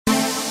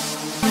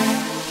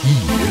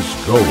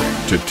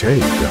going to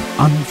take an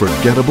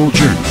unforgettable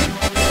journey.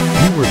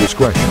 Viewer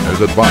discretion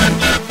is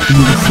advised.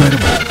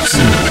 Incredible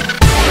Singh.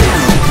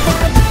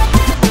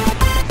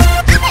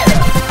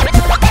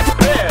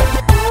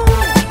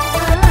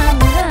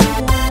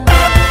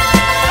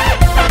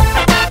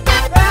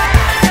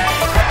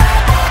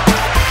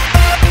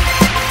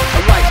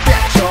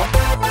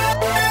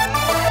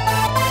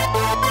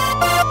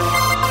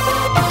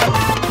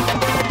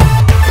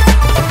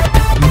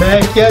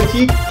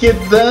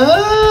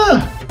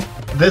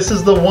 This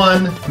is the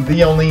one,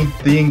 the only,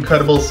 the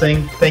incredible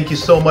Singh. Thank you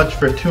so much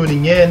for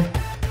tuning in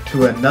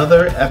to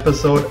another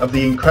episode of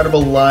the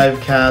Incredible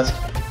Livecast.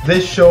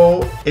 This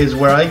show is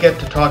where I get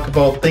to talk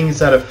about things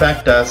that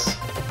affect us,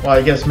 well,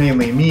 I guess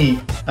mainly me,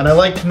 and I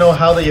like to know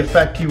how they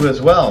affect you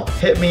as well.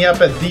 Hit me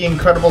up at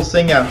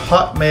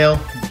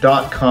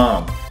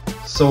theincrediblesing@hotmail.com.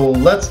 So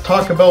let's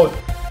talk about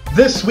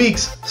this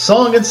week's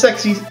Song and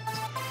Sexy.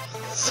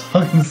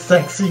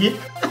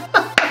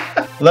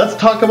 Let's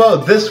talk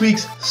about this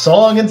week's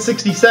Song in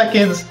 60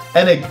 Seconds,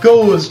 and it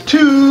goes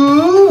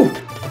to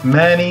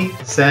Manny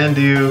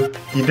Sandhu.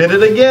 He did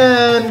it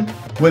again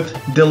with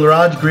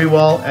Dilraj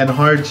Grewal and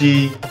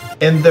Harji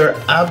in their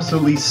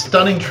absolutely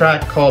stunning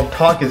track called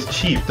Talk is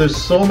Cheap. There's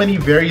so many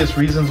various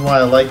reasons why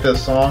I like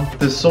this song.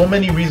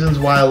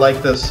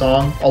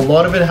 A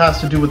lot of it has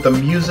to do with the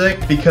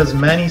music, because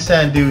Manny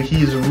Sandhu,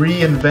 he's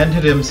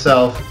reinvented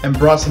himself and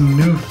brought some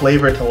new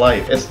flavor to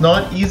life. It's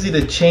not easy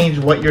to change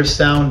what your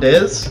sound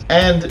is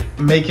and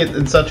make it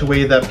in such a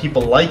way that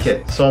people like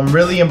it. So I'm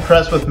really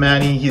impressed with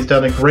Manny. He's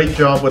done a great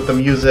job with the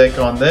music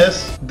on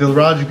this.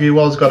 Dilraj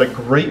Grewal's got a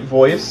great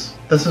voice.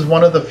 This is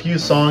one of the few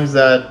songs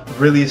that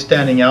really is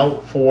standing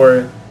out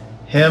for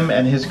him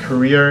and his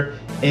career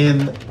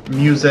in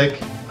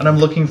music, and I'm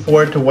looking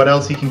forward to what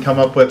else he can come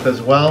up with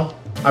as well.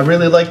 I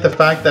really like the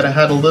fact that it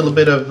had a little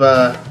bit of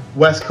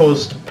West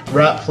Coast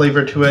rap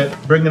flavor to it,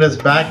 bringing us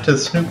back to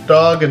Snoop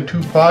Dogg and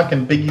Tupac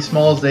and Biggie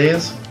Smalls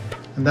days,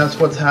 and that's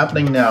what's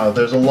happening now.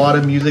 There's a lot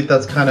of music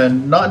that's kind of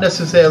not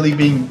necessarily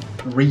being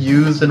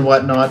reused and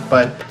whatnot,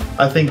 but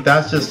I think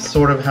that's just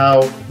sort of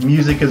how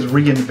music is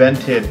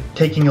reinvented,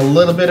 taking a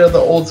little bit of the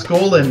old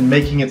school and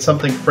making it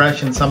something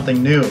fresh and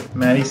something new.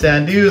 Manny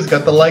Sandhu's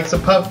got the likes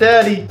of Puff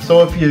Daddy,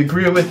 so if you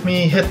agree with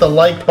me, hit the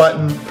like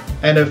button,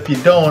 and if you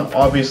don't,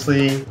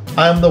 obviously,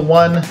 I'm the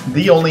one,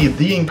 the only,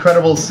 the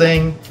incredible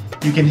Singh.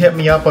 You can hit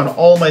me up on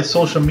all my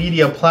social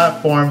media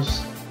platforms,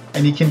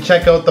 and you can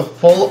check out the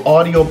full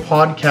audio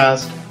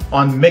podcast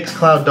on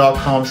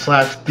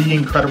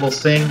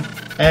mixcloud.com/theincrediblesing.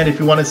 And if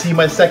you want to see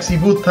my sexy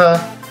butha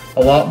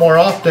a lot more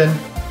often,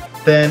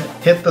 then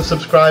hit the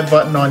subscribe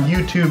button on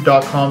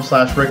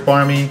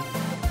youtube.com/rickbarmy.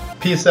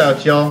 Peace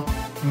out, y'all.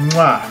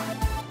 Mwah.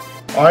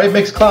 Alright,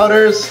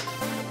 Mixclouders,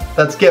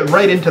 let's get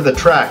right into the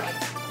track.